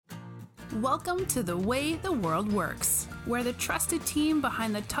Welcome to The Way the World Works, where the trusted team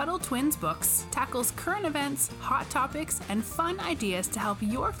behind the Tuttle Twins books tackles current events, hot topics, and fun ideas to help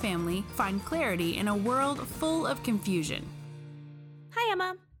your family find clarity in a world full of confusion. Hi,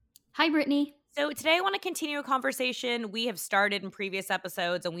 Emma. Hi, Brittany. So today I want to continue a conversation we have started in previous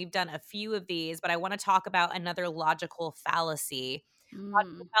episodes, and we've done a few of these, but I want to talk about another logical fallacy.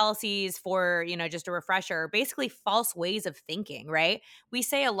 Logical fallacies, for, just a refresher, basically false ways of thinking, right? We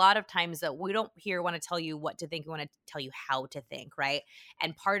say a lot of times that we don't want to tell you what to think. We want to tell you how to think, right?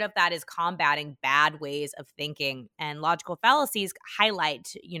 And part of that is combating bad ways of thinking. And logical fallacies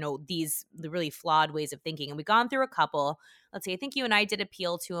highlight, the really flawed ways of thinking. And we've gone through a couple. Let's see, I think you and I did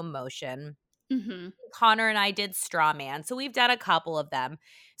appeal to emotion. Mm-hmm. Connor and I did straw man. So we've done a couple of them.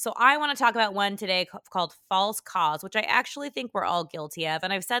 So I want to talk about one today called false cause, which I actually think we're all guilty of.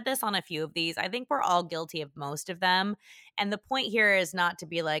 And I've said this on a few of these. I think we're all guilty of most of them. And the point here is not to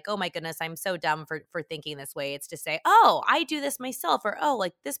be like, oh my goodness, I'm so dumb for thinking this way. It's to say, oh, I do this myself, or oh,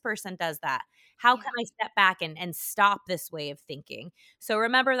 like this person does that. How can I step back and stop this way of thinking? So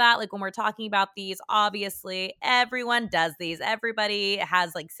remember that, like when we're talking about these, obviously everyone does these. Everybody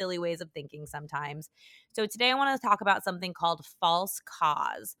has like silly ways of thinking sometimes. So today I want to talk about something called false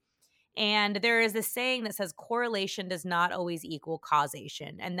cause. And there is this saying that says correlation does not always equal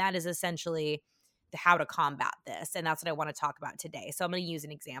causation. And that is essentially how to combat this. And that's what I want to talk about today. So I'm going to use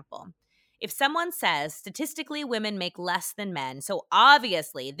an example. If someone says statistically women make less than men, so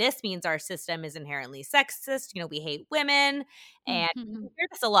obviously this means our system is inherently sexist, we hate women, and we hear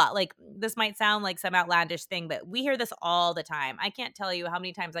this a lot. Like this might sound like some outlandish thing, but we hear this all the time. I can't tell you how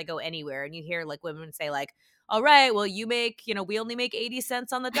many times I go anywhere and you hear like women say like, all right, well, we only make 80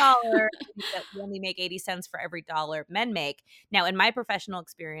 cents on the dollar. We only make 80 cents for every dollar men make. Now, in my professional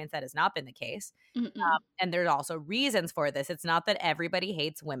experience, that has not been the case. And there's also reasons for this. It's not that everybody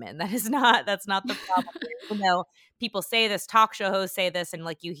hates women. That's not the problem. Even though people say this, talk show hosts say this, and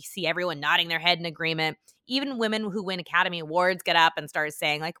like you see everyone nodding their head in agreement. Even women who win Academy Awards get up and start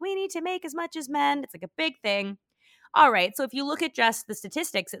saying like, we need to make as much as men. It's like a big thing. All right, so if you look at just the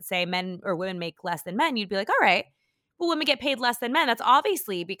statistics that say men or women make less than men, you'd be like, all right, well, women get paid less than men. That's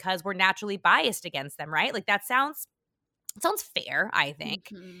obviously because we're naturally biased against them, right? Like that sounds fair, I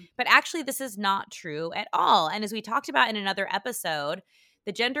think. But actually, this is not true at all. And as we talked about in another episode,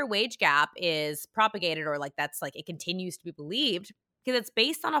 the gender wage gap is propagated, or like that's like it continues to be believed because it's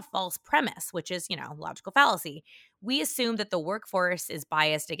based on a false premise, which is, logical fallacy. We assume that the workforce is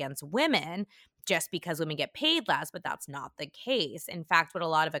biased against women just because women get paid less, but that's not the case. In fact, what a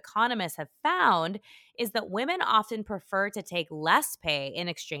lot of economists have found is that women often prefer to take less pay in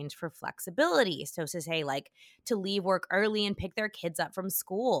exchange for flexibility. So to say like to leave work early and pick their kids up from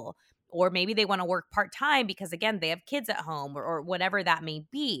school, or maybe they want to work part-time because again, they have kids at home or whatever that may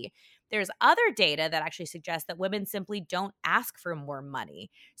be. There's other data that actually suggests that women simply don't ask for more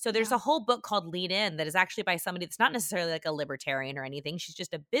money. So there's a whole book called Lean In that is actually by somebody that's not necessarily like a libertarian or anything. She's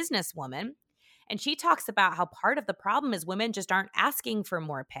just a businesswoman. And she talks about how part of the problem is women just aren't asking for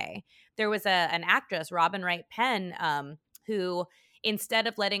more pay. There was an actress, Robin Wright Penn, who instead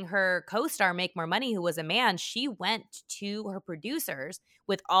of letting her co-star make more money, who was a man, she went to her producers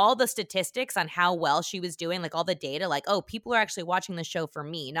with all the statistics on how well she was doing, like all the data, like, oh, people are actually watching the show for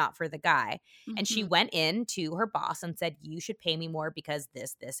me, not for the guy. And she went in to her boss and said, you should pay me more because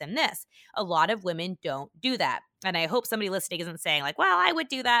this, and this. A lot of women don't do that. And I hope somebody listening isn't saying like, well, I would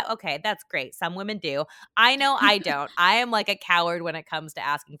do that. Okay, that's great. Some women do. I know I don't. I am like a coward when it comes to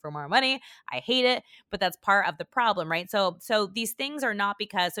asking for more money. I hate it, but that's part of the problem, right? So these things are not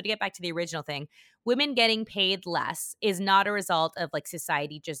because, so to get back to the original thing, women getting paid less is not a result of like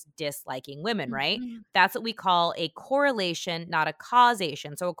society just disliking women, right? That's what we call a correlation, not a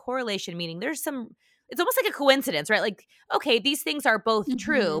causation. So a correlation meaning there's some, it's almost like a coincidence, right? Like, okay, these things are both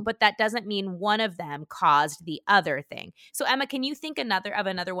true, but that doesn't mean one of them caused the other thing. So Emma, can you think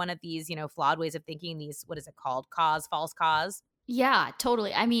another one of these, flawed ways of thinking, these, what is it called? False cause? Yeah,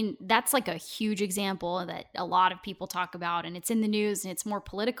 totally. I mean, that's like a huge example that a lot of people talk about, and it's in the news and it's more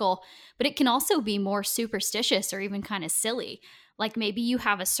political, but it can also be more superstitious or even kind of silly. Like maybe you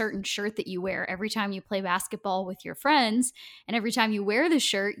have a certain shirt that you wear every time you play basketball with your friends, and every time you wear the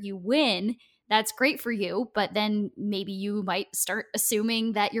shirt, you win. That's great for you, but then maybe you might start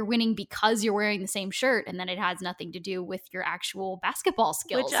assuming that you're winning because you're wearing the same shirt, and then it has nothing to do with your actual basketball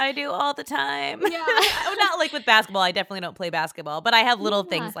skills. Which I do all the time. Yeah. Not like with basketball. I definitely don't play basketball, but I have little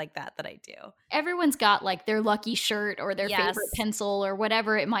things like that I do. Everyone's got like their lucky shirt or their favorite pencil or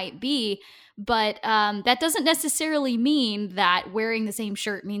whatever it might be. But that doesn't necessarily mean that wearing the same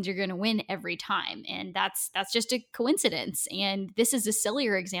shirt means you're going to win every time, and that's just a coincidence. And this is a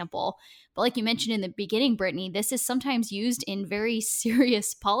sillier example, but like you mentioned in the beginning, Brittany, this is sometimes used in very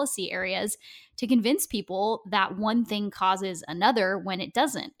serious policy areas to convince people that one thing causes another when it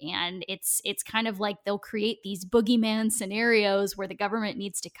doesn't. And it's kind of like they'll create these boogeyman scenarios where the government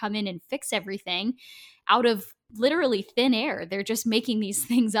needs to come in and fix everything out of literally thin air. They're just making these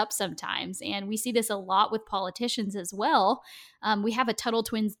things up sometimes. And we see this a lot with politicians as well. We have a Tuttle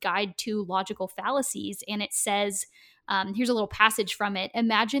Twins Guide to Logical Fallacies, and it says, here's a little passage from it.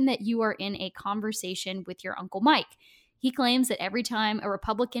 Imagine that you are in a conversation with your Uncle Mike. He claims that every time a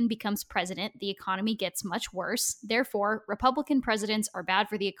Republican becomes president, the economy gets much worse. Therefore, Republican presidents are bad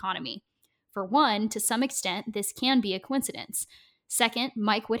for the economy. For one, to some extent, this can be a coincidence. Second,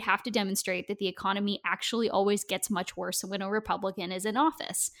 Mike would have to demonstrate that the economy actually always gets much worse when a Republican is in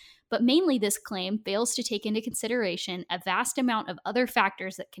office. But mainly, this claim fails to take into consideration a vast amount of other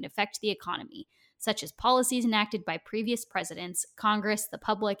factors that can affect the economy, such as policies enacted by previous presidents, Congress, the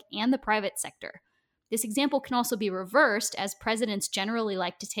public, and the private sector. This example can also be reversed, as presidents generally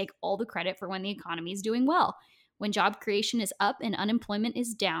like to take all the credit for when the economy is doing well. When job creation is up and unemployment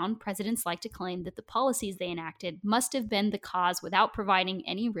is down, presidents like to claim that the policies they enacted must have been the cause without providing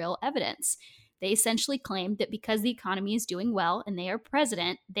any real evidence. They essentially claim that because the economy is doing well and they are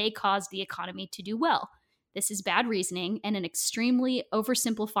president, they caused the economy to do well. This is bad reasoning and an extremely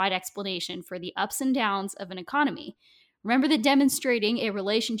oversimplified explanation for the ups and downs of an economy. Remember that demonstrating a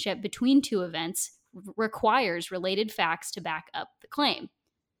relationship between two events requires related facts to back up the claim.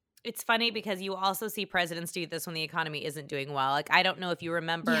 It's funny because you also see presidents do this when the economy isn't doing well. Like, I don't know if you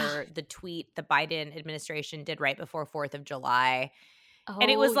remember the tweet the Biden administration did right before 4th of July.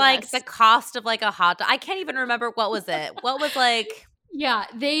 And it was like the cost of like a hot dog. I can't even remember. What was it? What was like... Yeah,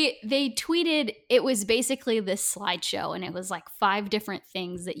 they tweeted, it was basically this slideshow, and it was like 5 different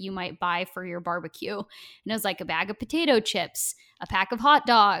things that you might buy for your barbecue. And it was like a bag of potato chips, a pack of hot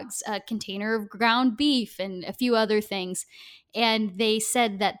dogs, a container of ground beef, and a few other things. And they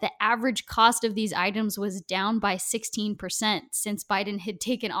said that the average cost of these items was down by 16% since Biden had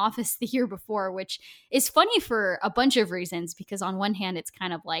taken office the year before, which is funny for a bunch of reasons, because on one hand, it's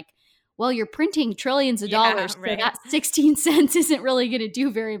kind of like, well, you're printing trillions of dollars, right. so that 16 cents isn't really going to do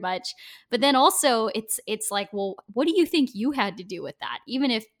very much. But then also, it's like, well, what do you think you had to do with that?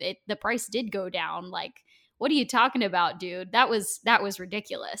 Even if the price did go down, like, what are you talking about, dude? That was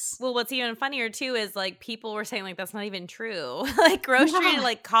ridiculous. Well, what's even funnier too is like people were saying like that's not even true. Like grocery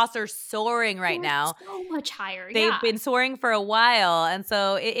like costs are soaring right now. So much higher. They've been soaring for a while. And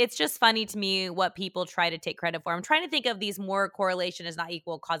so it's just funny to me what people try to take credit for. I'm trying to think of these more correlation is not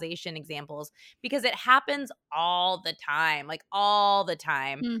equal causation examples, because it happens all the time, like all the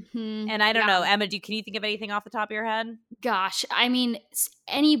time. Mm-hmm. And I don't know, Emma, can you think of anything off the top of your head? Gosh, I mean,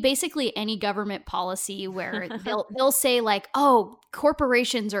 basically any government policy where they'll say like, oh,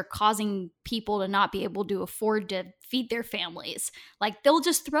 corporations are causing people to not be able to afford to feed their families. Like they'll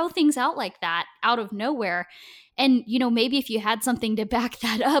just throw things out like that out of nowhere. And, you know, maybe if you had something to back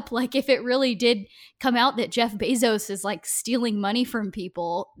that up, like if it really did come out that Jeff Bezos is like stealing money from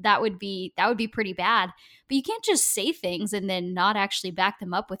people, that would be pretty bad. But you can't just say things and then not actually back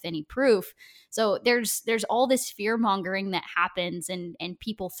them up with any proof. So there's all this fear mongering that happens, and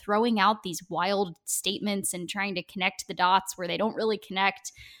people throwing out these wild statements and trying to connect the dots where they don't really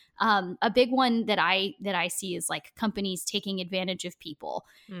connect. A big one that I see is like companies taking advantage of people.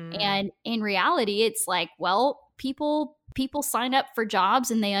 And in reality, it's like, well, people sign up for jobs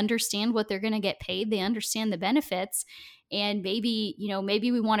and they understand what they're going to get paid. They understand the benefits. And maybe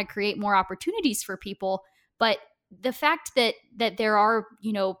we want to create more opportunities for people. But the fact that there are,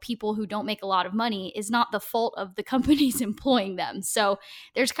 people who don't make a lot of money is not the fault of the companies employing them. So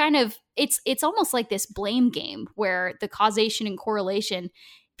there's kind of, it's almost like this blame game where the causation and correlation,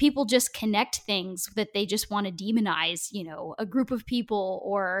 people just connect things that they just want to demonize, a group of people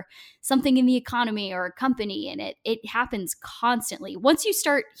or something in the economy or a company. And it happens constantly. Once you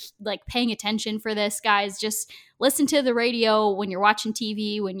start like paying attention for this, guys, just listen to the radio when you're watching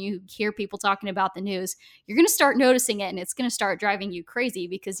TV, when you hear people talking about the news, you're going to start noticing it, and it's going to start driving you crazy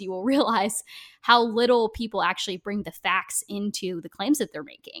because you will realize how little people actually bring the facts into the claims that they're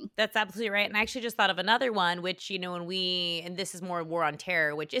making. That's absolutely right. And I actually just thought of another one, which, and this is more war on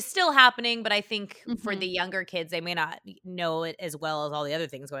terror, which is still happening, but I think for the younger kids, they may not know it as well as all the other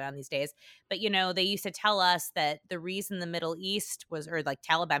things going on these days. But, they used to tell us that the reason the Middle East or like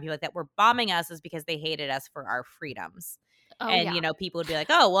Taliban, people like that, were bombing us is because they hated us for our freedoms. People would be like,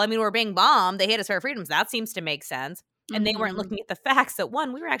 oh, well, I mean, we're being bombed. They hate us for our freedoms. That seems to make sense. And they weren't Mhm. looking at the facts that,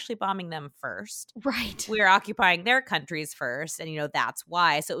 one, we were actually bombing them first. Right. We were occupying their countries first. And, that's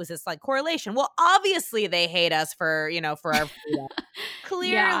why. So it was this like correlation. Well, obviously they hate us for our freedom. Yeah.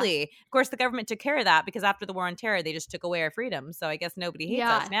 Clearly. Of course, the government took care of that because after the war on terror, they just took away our freedom. So I guess nobody hates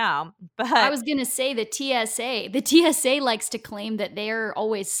us Yeah. now. I But was going to say the TSA likes to claim that they're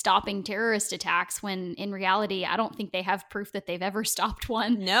always stopping terrorist attacks when in reality, I don't think they have proof that they've ever stopped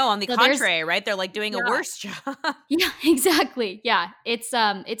one. no, on the So contrary, right? They're like doing a Yeah. worse job. Yeah, exactly. Yeah,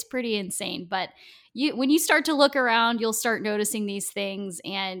 it's pretty insane. But when you start to look around, you'll start noticing these things,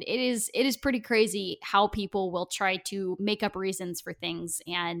 and it is pretty crazy how people will try to make up reasons for things.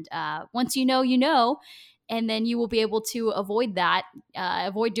 And once you know, and then you will be able to avoid that,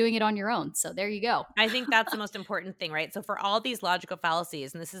 avoid doing it on your own. So there you go. I think that's the most important thing, right? So for all these logical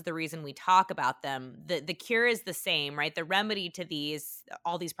fallacies, and this is the reason we talk about them, the cure is the same, right? The remedy to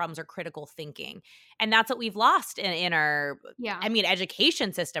all these problems are critical thinking. And that's what we've lost in our, Yeah.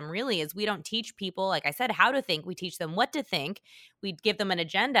 education system really, is we don't teach people, like I said, how to think. We teach them what to think. We give them an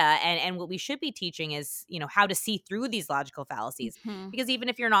agenda. And what we should be teaching is, how to see through these logical fallacies. Mhm. Because even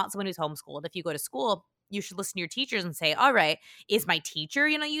if you're not someone who's homeschooled, if you go to school, you should listen to your teachers and say, all right, is my teacher,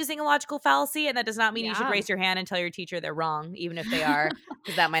 using a logical fallacy? And that does not mean you should Yeah. raise your hand and tell your teacher they're wrong, even if they are,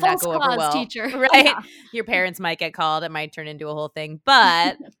 because that might not False go over cause, well, teacher. right? Yeah. Your parents might get called. It might turn into a whole thing.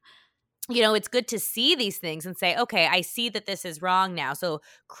 But it's good to see these things and say, okay, I see that this is wrong now. So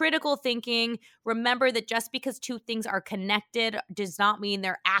critical thinking, remember that just because two things are connected does not mean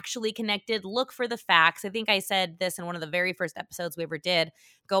they're actually connected. Look for the facts. I think I said this in one of the very first episodes we ever did.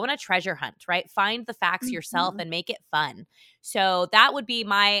 Go on a treasure hunt, right? Find the facts yourself Mhm. and make it fun. So that would be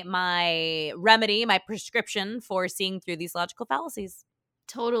my remedy, my prescription for seeing through these logical fallacies.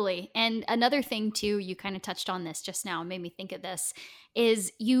 Totally. And another thing too, you kind of touched on this just now, made me think of this, is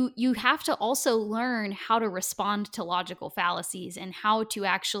you have to also learn how to respond to logical fallacies and how to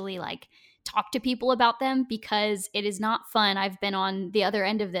actually like talk to people about them, because it is not fun. I've been on the other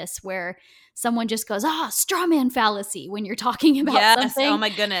end of this where someone just goes, straw man fallacy when you're talking about Yes. something. Oh my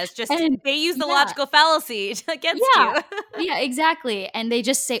goodness. Just And they use the yeah. logical fallacy against Yeah. you. Yeah, exactly. And they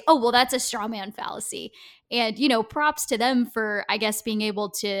just say, oh, well, that's a straw man fallacy. And, props to them for, I guess, being able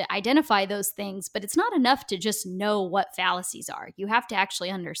to identify those things. But it's not enough to just know what fallacies are. You have to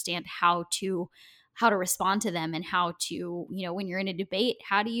actually understand how to respond to them and how to, when you're in a debate,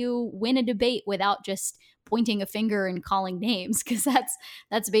 how do you win a debate without just pointing a finger and calling names? Because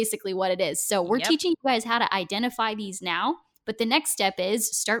that's basically what it is. So we're Yep. teaching you guys how to identify these now. But the next step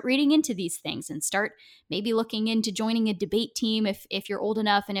is start reading into these things and start maybe looking into joining a debate team if you're old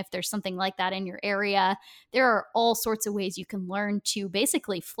enough, and if there's something like that in your area. There are all sorts of ways you can learn to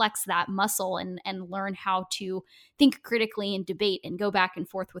basically flex that muscle and learn how to think critically and debate and go back and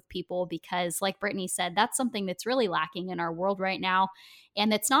forth with people, because like Brittany said, that's something that's really lacking in our world right now,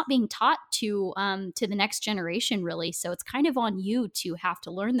 and that's not being taught to the next generation really. So it's kind of on you to have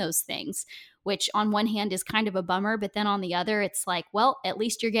to learn those things, which on one hand is kind of a bummer, but then on the other, it's like, well, at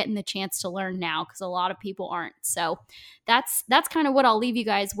least you're getting the chance to learn now, because a lot of people aren't. So that's kind of what I'll leave you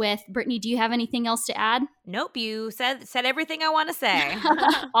guys with. Brittany, do you have anything else to add? Nope, you said everything I want to say.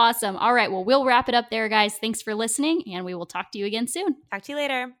 Awesome. All right, well, we'll wrap it up there, guys. Thanks for listening, and we will talk to you again soon. Talk to you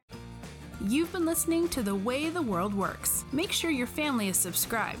later. You've been listening to The Way the World Works. Make sure your family is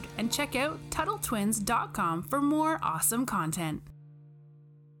subscribed and check out TuttleTwins.com for more awesome content.